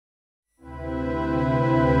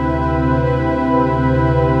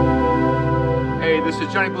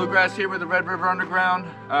Johnny Bluegrass here with the Red River Underground,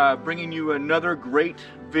 bringing you another great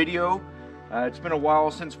video. It's been a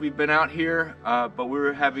while since we've been out here, but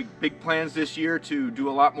we're having big plans this year to do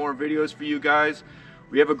a lot more videos for you guys.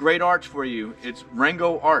 We have a great arch for you. It's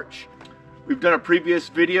Rango Arch. We've done a previous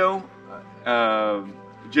video,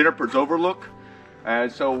 Juniper's Overlook.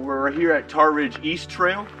 So we're here at Tar Ridge East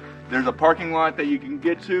Trail. There's a parking lot that you can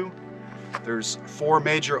get to. There's 4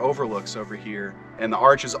 major overlooks over here, and the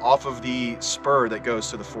arch is off of the spur that goes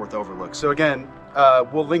to the 4th overlook. So again,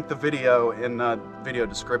 we'll link the video in the video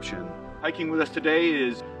description. Hiking with us today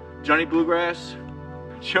is Johnny Bluegrass,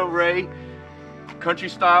 Joe Ray, Country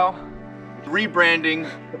Style, rebranding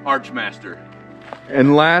Archmaster.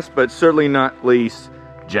 And last but certainly not least,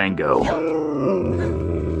 Django.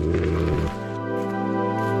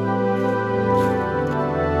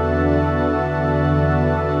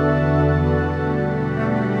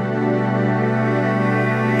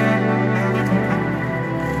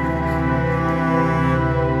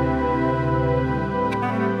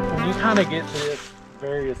 Kind of get to this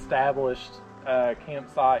very established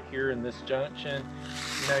campsite here in this junction.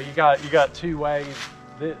 You know, you got 2 ways.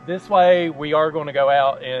 This way we are going to go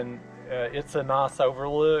out and it's a nice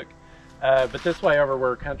overlook, but this way over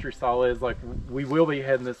where Country Style is, like, we will be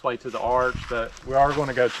heading this way to the arch, but we are going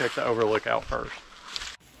to go check the overlook out first.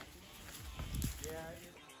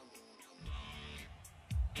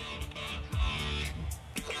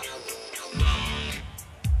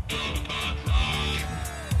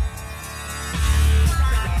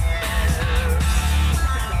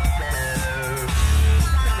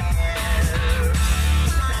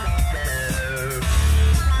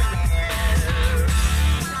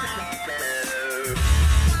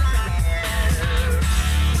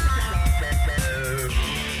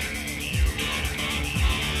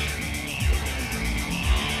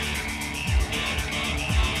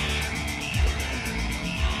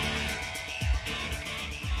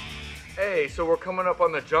 Hey, so we're coming up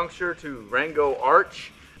on the juncture to Rango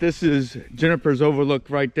Arch. This is Juniper's Overlook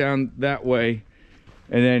right down that way.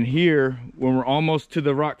 And then here, when we're almost to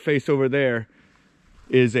the rock face over there,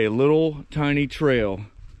 is a little tiny trail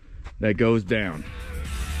that goes down.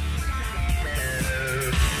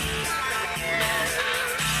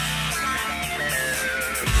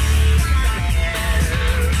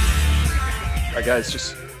 Alright guys,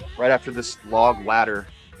 just right after this log ladder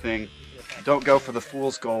thing, don't go for the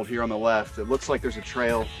fool's gold here on the left. It looks like there's a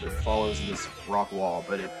trail that follows this rock wall,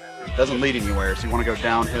 but it doesn't lead anywhere, so you want to go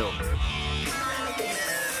downhill.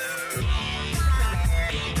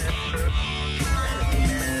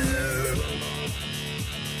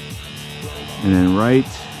 And then right,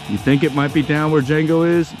 you think it might be down where Django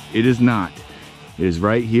is? It is not. It is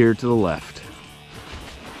right here to the left.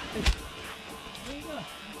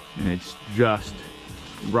 And it's just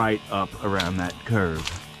right up around that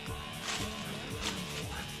curve.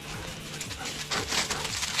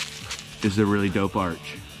 This is a really dope arch.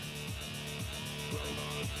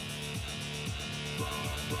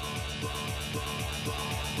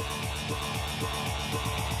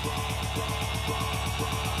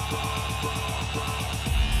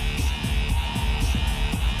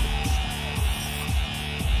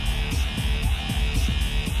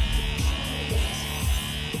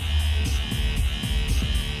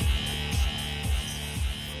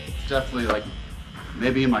 Definitely, like,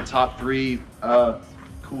 maybe in my top 3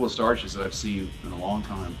 coolest arches that I've seen in a long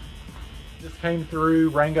time. Just came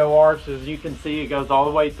through Rango Arch. As you can see, it goes all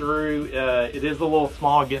the way through. It is a little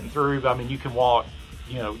small getting through, but I mean, you can walk,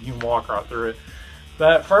 you can walk right through it.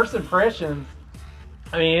 But first impressions,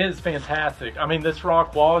 I mean, it is fantastic. I mean, this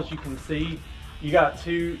rock wall, as you can see, you got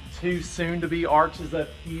two soon-to-be arches up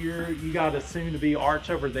here. You got a soon-to-be arch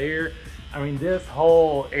over there. I mean, this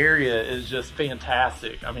whole area is just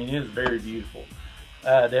fantastic. I mean, it is very beautiful.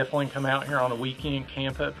 Definitely come out here on a weekend,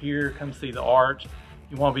 camp up here, come see the arch.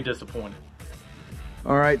 You won't be disappointed.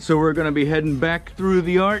 All right, so we're gonna be heading back through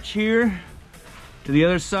the arch here to the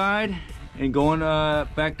other side and going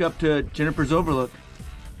back up to Juniper's Overlook.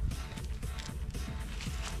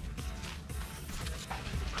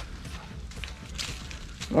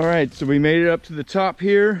 All right, so we made it up to the top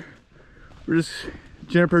here. We're just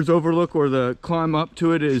Juniper's Overlook, or the climb up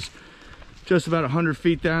to it is just about 100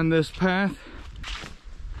 feet down this path.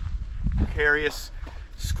 Precarious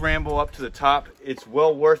scramble up to the top. It's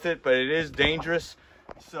well worth it, but it is dangerous.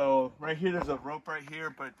 So right here, there's a rope right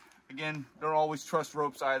here, but again, don't always trust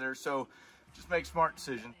ropes either. So just make smart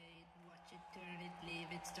decisions. Watch it, turn it, leave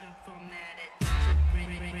it, stop,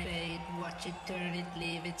 turn it,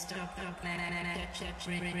 leave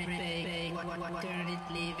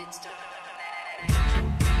it, stop.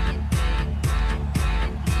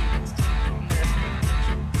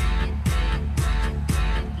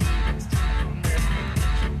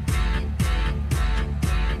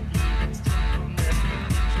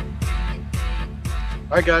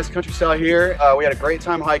 All right, guys, Country Style here. We had a great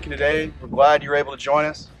time hiking today. We're glad you were able to join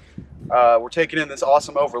us. We're taking in this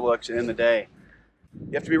awesome overlook to end the day.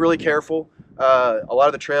 You have to be really careful. A lot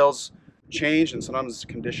of the trails change, and sometimes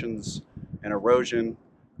conditions and erosion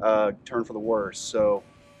turn for the worse. So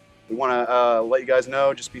we want to let you guys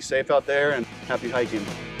know, just be safe out there and happy hiking.